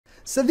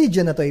Sa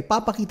video na to,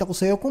 ipapakita ko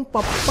sa iyo kung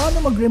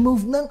paano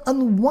mag-remove ng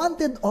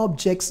unwanted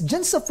objects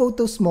dyan sa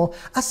photos mo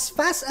as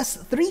fast as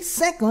 3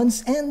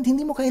 seconds and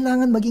hindi mo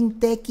kailangan maging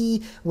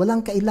techie,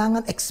 walang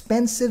kailangan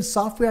expensive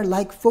software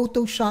like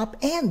Photoshop,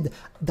 and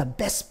the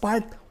best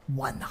part,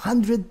 100%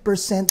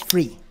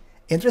 free.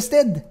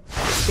 Interested?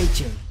 Stay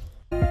tuned.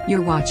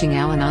 You're watching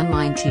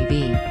AllenOnlineTV.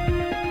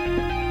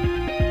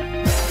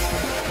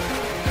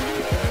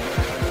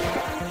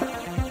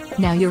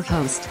 Now your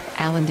host,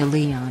 Allen De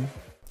Leon.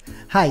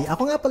 Hi,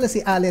 ako nga pala si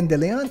Allen De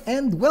Leon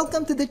and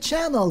welcome to the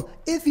channel.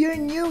 If you're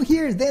new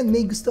here, then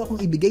may gusto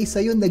akong ibigay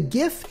sa'yo na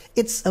gift.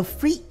 It's a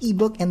free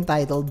ebook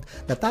entitled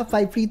The Top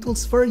 5 Free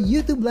Tools for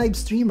YouTube Live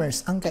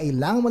Streamers. Ang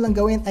kailangan mo lang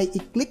gawin ay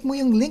i-click mo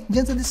yung link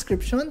dyan sa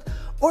description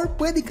or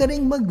pwede ka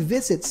ring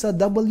mag-visit sa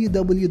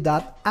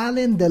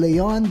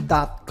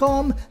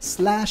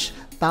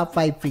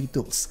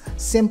www.allendeleon.com/top5freetools.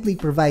 Simply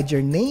provide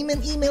your name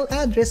and email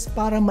address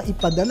para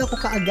maipadala ko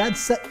kaagad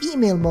sa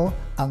email mo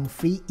ang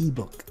free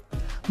ebook.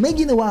 May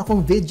ginawa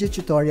akong video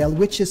tutorial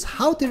which is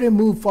how to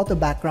remove photo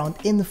background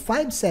in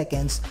 5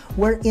 seconds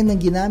wherein ang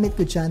ginamit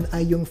ko dyan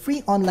ay yung free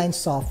online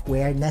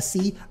software na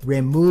si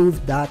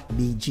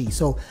remove.bg.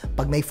 So,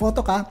 pag may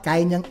photo ka,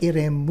 kaya niyang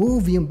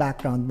i-remove yung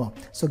background mo.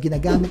 So,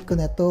 ginagamit ko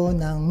na to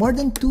ng more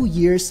than 2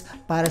 years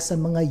para sa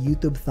mga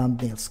YouTube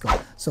thumbnails ko.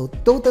 So,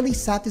 totally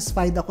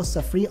satisfied ako sa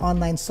free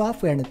online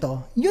software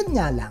nito. Yun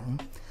nga lang,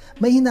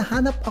 may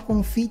hinahanap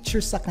akong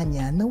feature sa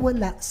kanya na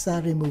wala sa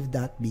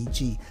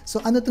remove.bg. So,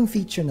 ano tong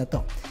feature na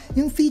to?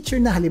 Yung feature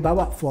na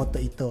halimbawa, photo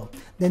ito.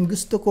 Then,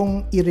 gusto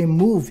kong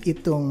i-remove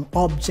itong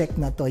object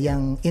na to,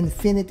 yung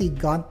Infinity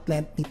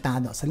Gauntlet ni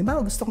Thanos.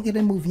 Halimbawa, gusto kong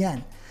i-remove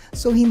yan.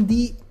 So,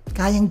 hindi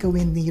kayang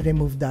gawin ni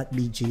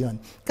remove.bg yon.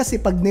 Kasi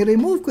pag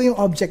ni-remove ko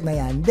yung object na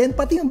yan, then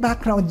pati yung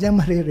background niya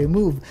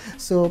ma-remove.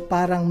 So,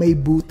 parang may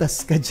butas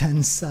ka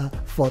dyan sa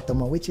photo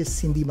mo, which is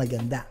hindi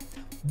maganda.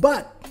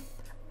 But,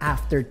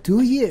 after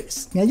 2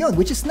 years, ngayon,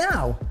 which is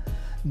now,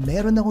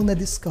 meron akong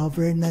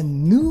na-discover na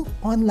new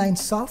online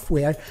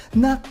software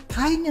na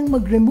kaya niyang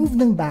mag-remove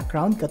ng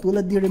background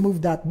katulad ni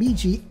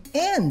remove.bg,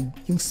 and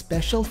yung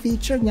special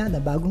feature niya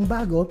na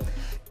bagong-bago,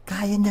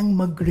 kaya niyang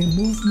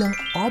mag-remove ng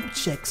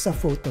object sa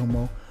photo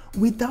mo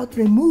without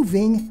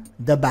removing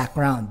the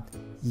background.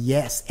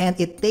 Yes, and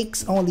it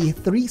takes only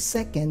 3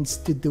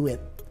 seconds to do it.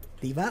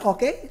 Diba?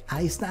 Okay?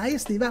 Ayos na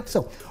ayos, diba?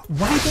 So,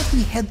 why don't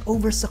we head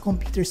over sa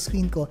computer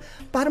screen ko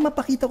para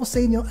mapakita ko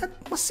sa inyo at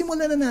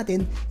masimulan na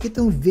natin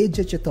itong video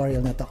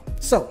tutorial na to.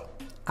 So,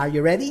 are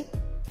you ready?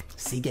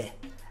 Sige.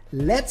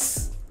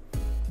 Let's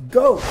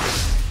go!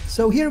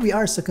 So, here we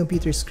are sa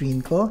computer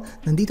screen ko.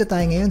 Nandito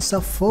tayo ngayon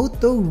sa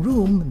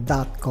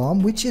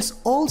photoroom.com, which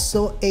is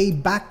also a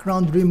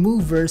background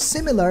remover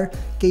similar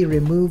kay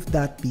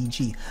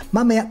remove.bg.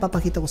 Mamaya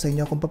papakita ko sa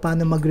inyo kung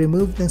paano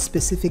mag-remove ng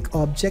specific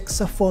object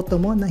sa photo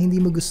mo na hindi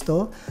mo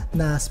gusto,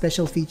 na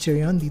special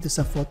feature yon dito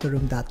sa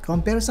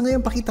photoroom.com. Pero sa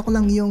ngayon, pakita ko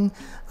lang yung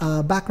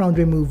background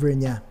remover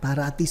niya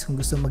para at least kung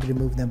gusto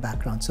mag-remove ng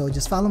background. So,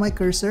 just follow my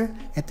cursor.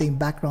 Ito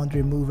yung background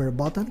remover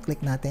button.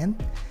 Click natin.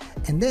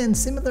 And then,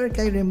 similar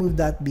kay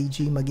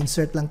remove.bg,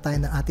 mag-insert lang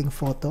tayo ng ating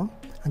photo.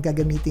 Ang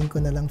gagamitin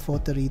ko na lang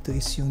photo rito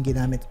is yung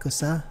ginamit ko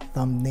sa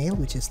thumbnail,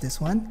 which is this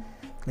one.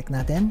 Click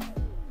natin.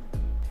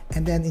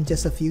 And then, in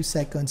just a few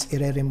seconds,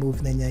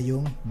 i-remove na niya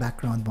yung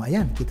background mo.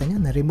 Ayan, kita niya,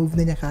 na-remove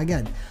na niya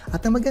kaagad.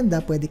 At ang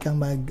maganda, pwede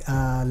kang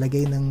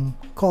maglagay ng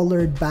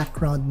colored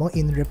background mo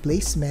in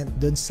replacement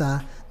dun sa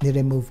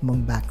ni-remove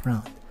mong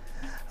background.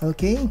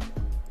 Okay?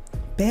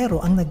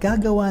 Pero ang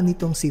nagagawa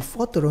nitong si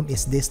Photoroom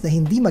is this na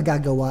hindi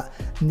magagawa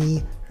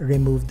ni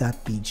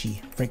remove.bg.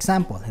 For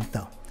example,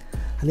 ito.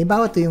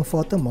 Halimbawa, ito yung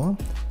photo mo.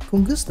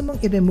 Kung gusto mong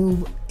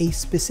i-remove a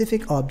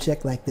specific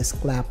object like this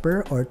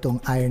clapper or tong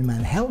Iron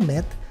Man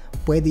helmet,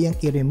 pwede yung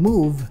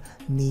i-remove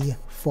ni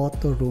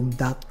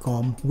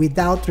photoroom.com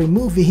without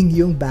removing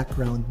yung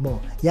background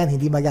mo. Yan,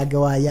 hindi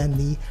magagawa yan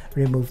ni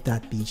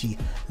remove.bg.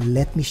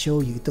 Let me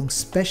show you itong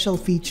special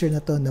feature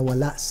na to na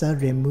wala sa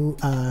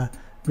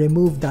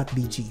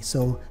remove.bg.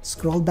 So,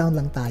 scroll down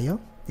lang tayo.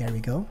 There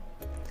we go.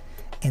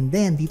 And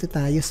then, dito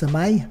tayo sa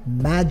my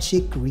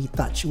Magic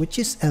Retouch, which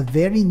is a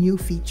very new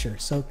feature.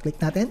 So,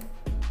 click natin.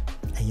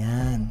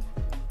 Ayan.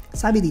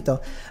 Sabi dito,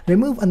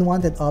 remove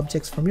unwanted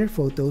objects from your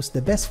photos.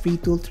 The best free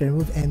tool to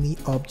remove any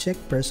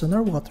object, person,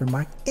 or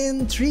watermark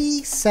in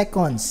 3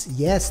 seconds.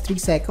 Yes, 3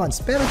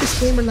 seconds. Pero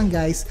disclaimer lang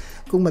guys,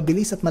 kung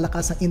mabilis at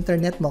malakas ang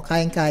internet mo,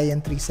 kayang-kaya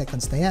yung 3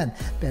 seconds na yan.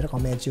 Pero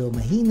kung medyo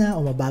mahina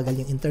o mabagal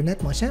yung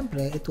internet mo,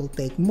 syempre, it will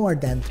take more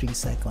than 3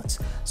 seconds.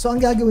 So,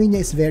 ang gagawin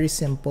niya is very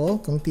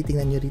simple. Kung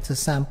titingnan nyo rito sa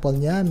sample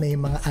niya, may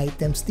mga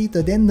items dito,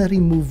 then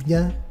na-remove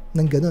niya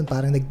ng ganun,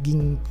 parang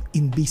naging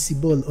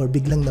invisible or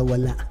biglang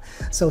nawala.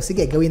 So,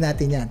 sige, gawin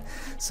natin yan.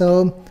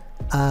 So,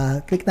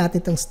 click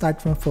natin itong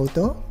start from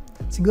photo.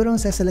 Siguro ang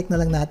select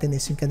na lang natin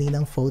is yung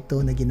kaninang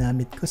photo na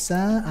ginamit ko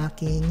sa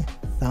aking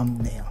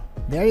thumbnail.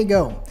 There you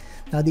go.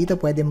 Now, dito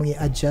pwede mong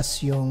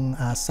i-adjust yung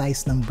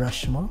size ng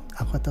brush mo.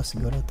 Ako to,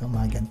 siguro to,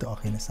 mga ganito,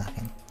 okay na sa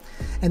akin.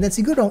 And then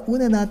siguro, ang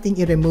una nating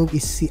i-remove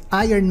is si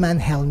Iron Man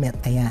helmet.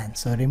 Ayan.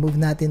 So,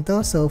 remove natin to.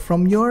 So,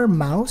 from your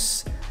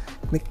mouse,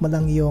 click mo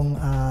lang yung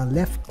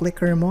left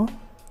clicker mo.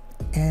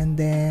 And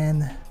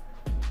then,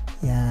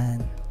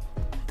 yan.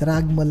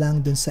 Drag mo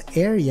lang dun sa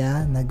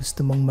area na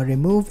gusto mong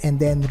ma-remove and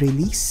then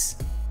release.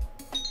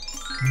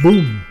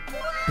 Boom!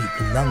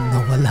 Biglang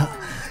nawala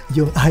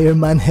yung Iron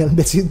Man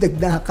helmet, yung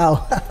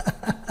nagnakaw.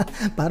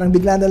 Parang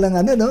bigla na lang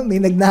may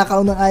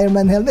nagnakaw ng Iron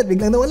Man helmet,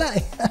 biglang nawala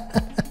eh.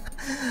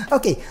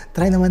 Okay,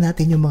 try naman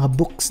natin yung mga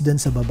books dun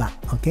sa baba.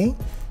 Okay?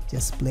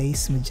 Just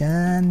place mo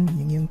dyan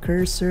yung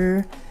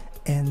cursor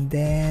and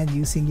then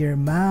using your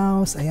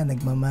mouse, ayan,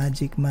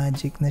 nagma-magic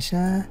na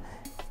siya.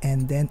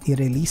 And then,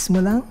 i-release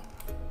mo lang.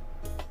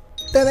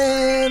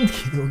 Tadan!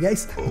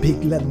 Guys,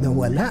 biglang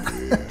nawala.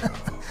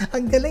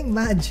 Ang galing,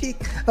 magic.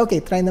 Okay,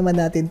 try naman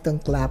natin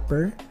tong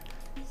clapper.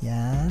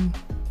 Yan.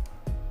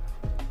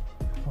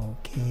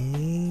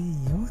 Okay,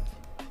 yun.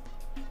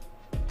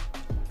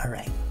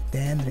 Alright,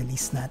 then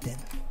release natin.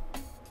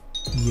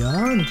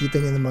 Yan, kita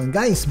niyo naman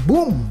guys.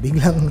 Boom!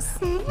 Biglang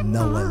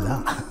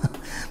nawala.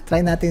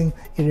 Try natin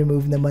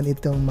i-remove naman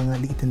itong mga,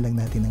 liitin lang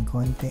natin ng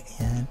konti.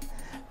 Yan.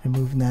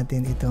 Remove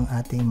natin itong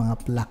ating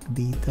mga plaque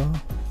dito.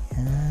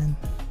 Yan.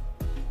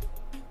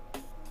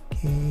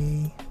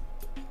 Okay.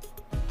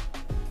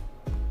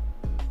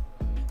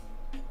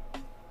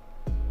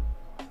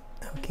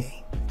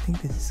 Okay, I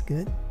think this is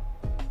good.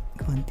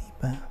 Konti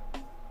pa.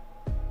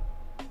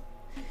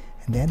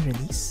 And then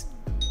release.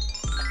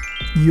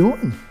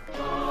 Yun!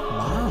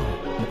 Wow!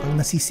 Mukhang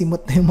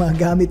nasisimot na yung mga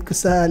gamit ko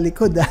sa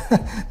likod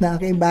na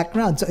aking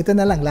background. So ito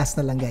na lang, last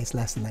na lang guys,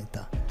 last na lang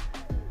ito.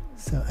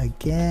 So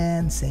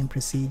again, same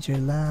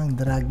procedure lang.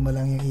 Drag mo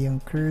lang yung iyong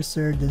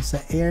cursor dun sa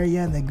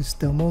area na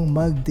gusto mong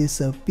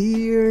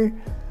mag-disappear.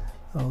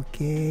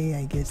 Okay,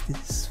 I guess this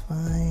is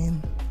fine.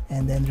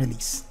 And then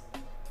release.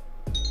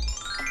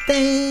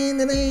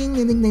 Ding, ding, ding,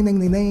 ding, ding,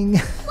 ding, ding.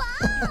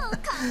 Wow,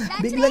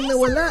 biglang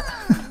nawala.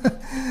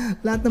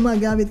 Lahat ng mga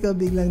gamit ko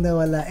biglang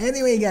nawala.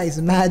 Anyway guys,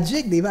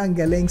 magic, di ba? Ang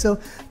galing. So,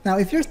 now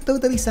if you're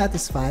totally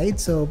satisfied,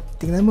 so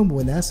tingnan mo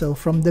muna. So,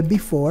 from the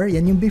before,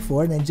 yan yung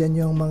before, nandyan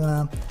yung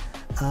mga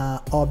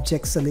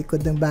objects sa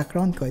likod ng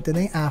background ko. Ito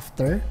na yung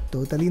after.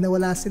 Totally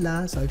nawala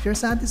sila. So, if you're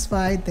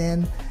satisfied,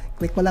 then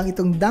click mo lang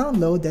itong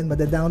download, then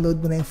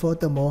mada-download mo na yung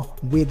photo mo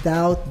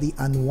without the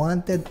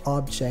unwanted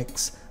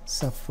objects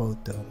sa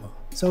photo mo.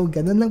 So,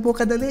 ganun lang po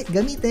kadali.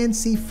 Gamitin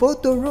si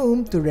Photo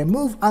Room to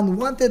remove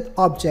unwanted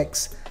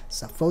objects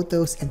sa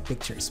photos and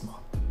pictures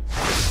mo.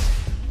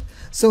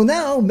 So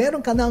now, meron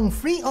ka ng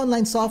free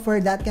online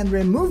software that can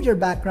remove your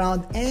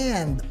background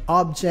and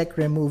object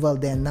removal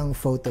din ng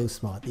photos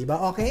mo. Diba?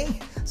 Okay?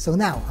 So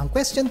now, ang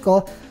question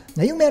ko,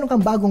 ngayong meron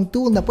kang bagong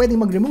tool na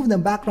pwedeng mag-remove ng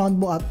background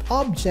mo at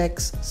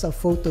objects sa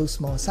photos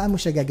mo, saan mo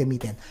siya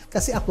gagamitin?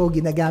 Kasi ako,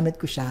 ginagamit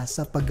ko siya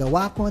sa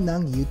paggawa ko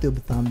ng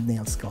YouTube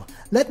thumbnails ko.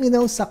 Let me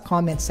know sa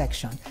comment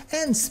section.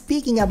 And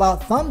speaking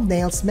about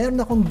thumbnails, meron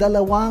akong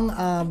dalawang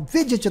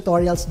video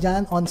tutorials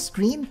dyan on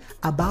screen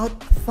about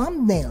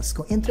thumbnails.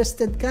 Kung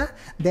interested ka,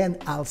 then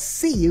I'll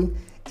see you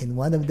in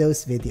one of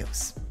those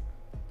videos.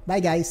 Bye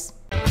guys!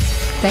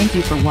 Thank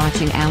you for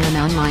watching Allen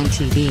Online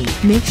TV.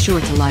 Make sure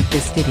to like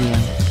this video,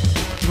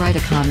 write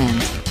a comment,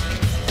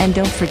 and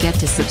don't forget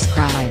to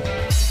subscribe.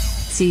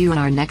 See you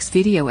in our next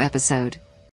video episode.